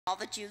all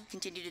that you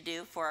continue to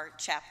do for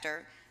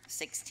Chapter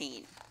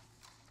 16.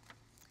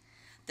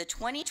 The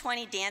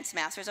 2020 Dance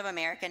Masters of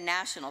America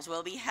Nationals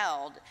will be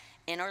held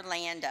in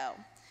Orlando,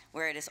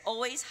 where it is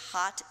always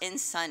hot and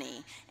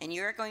sunny, and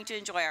you're going to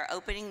enjoy our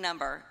opening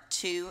number,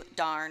 Too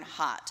Darn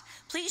Hot.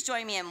 Please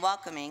join me in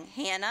welcoming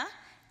Hannah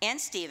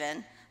and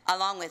Stephen,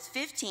 along with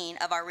 15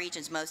 of our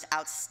region's most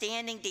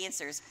outstanding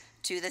dancers,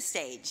 to the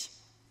stage.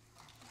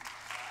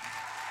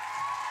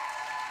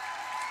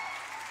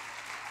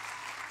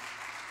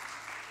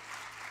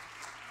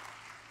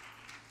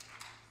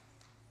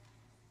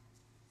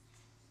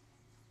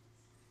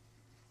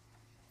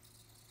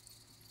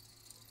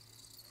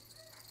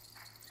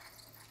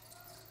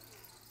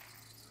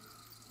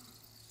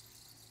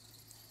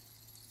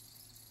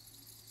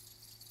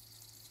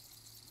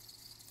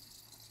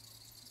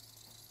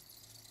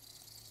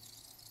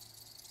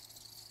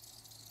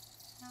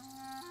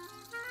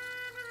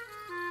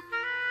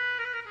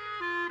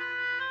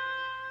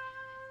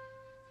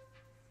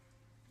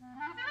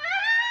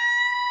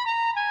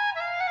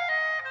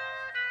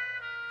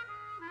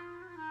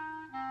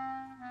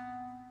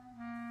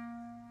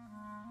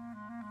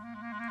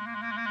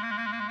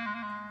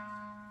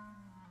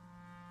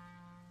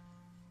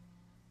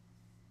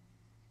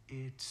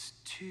 It's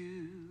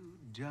too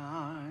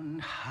darn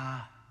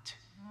hot.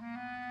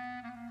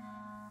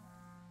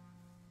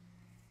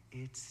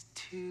 It's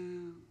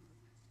too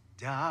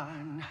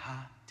darn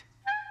hot.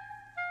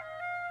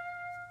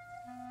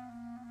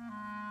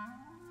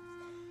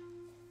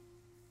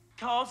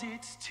 'Cause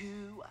it's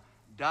too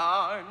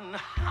darn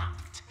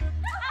hot. Too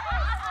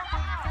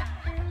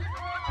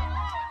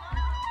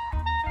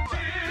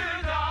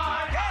darn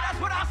hot. Yeah, that's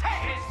what I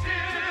say. It's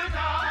too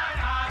darn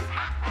hot.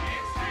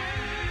 It's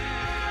too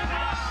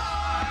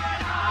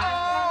darn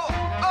hot.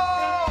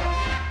 Oh,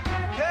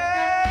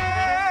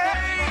 yeah.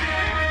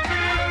 Too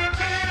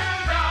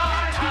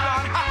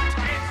darn hot.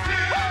 It's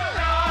too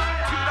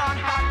darn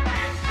hot.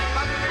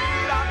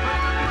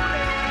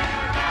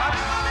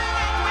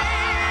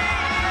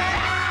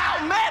 Oh,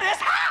 man,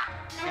 it's hot.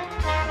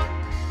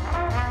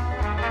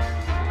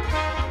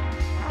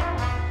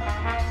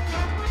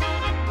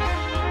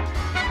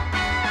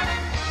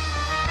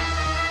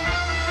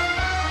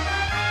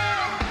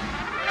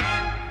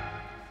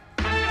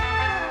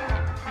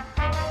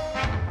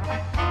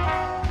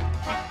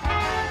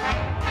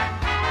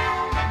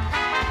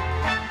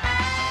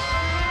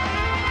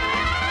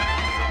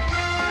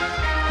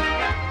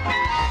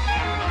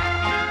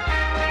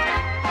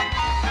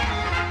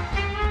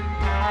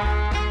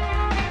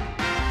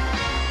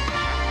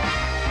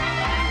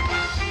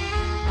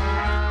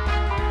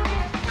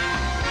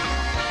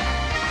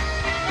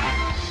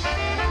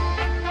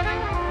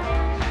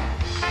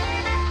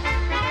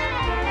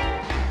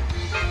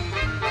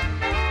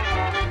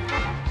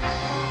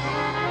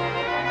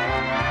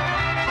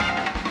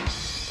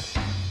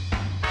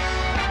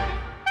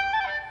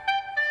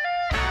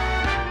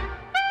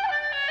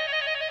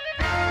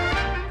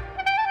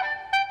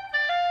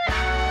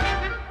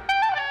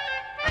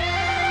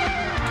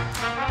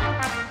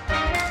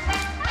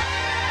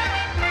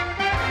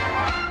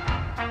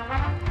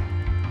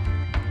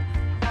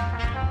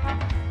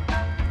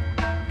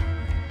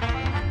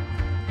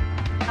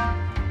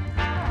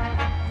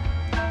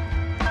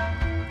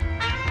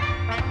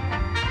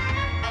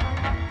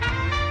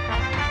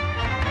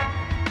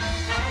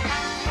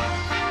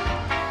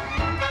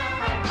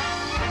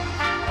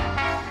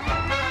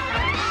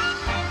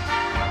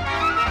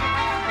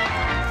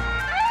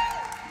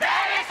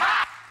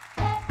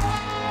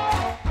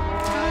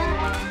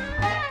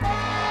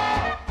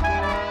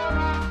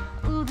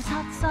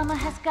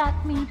 Has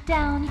got me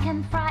down. You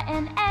can fry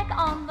an egg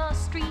on the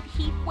street.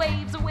 Heat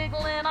waves are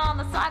wiggling on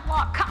the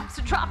sidewalk. Cops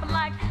are dropping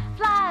like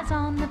flies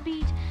on the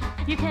beat.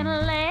 You can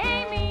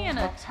lay me in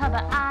a tub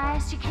of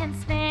ice. You can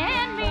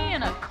stand me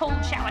in a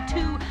cold shower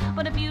too.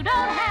 But if you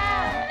don't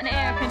have an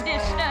air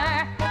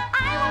conditioner,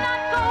 I will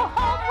not go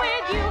home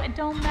with you. It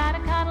don't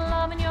matter kind of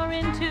loving you're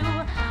into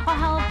or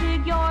how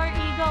big your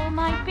ego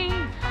might be.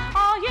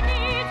 All you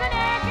need is an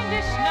air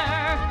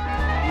conditioner.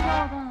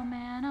 You're the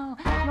man, oh,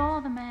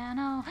 you're the man,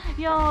 oh,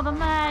 you're the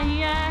man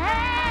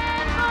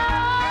for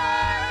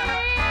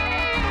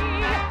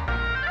me.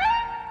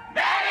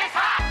 That is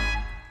hot.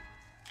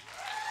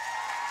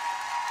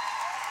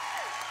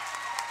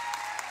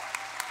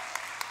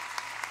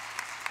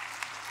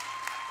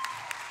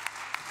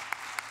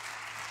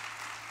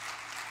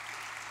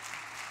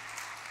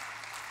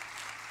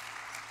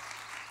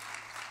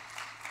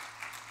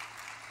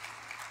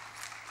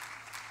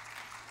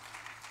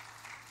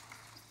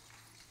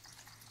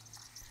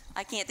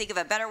 I can't think of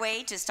a better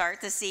way to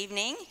start this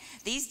evening.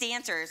 These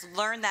dancers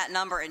learned that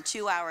number in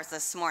 2 hours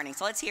this morning.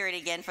 So let's hear it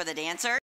again for the dancers.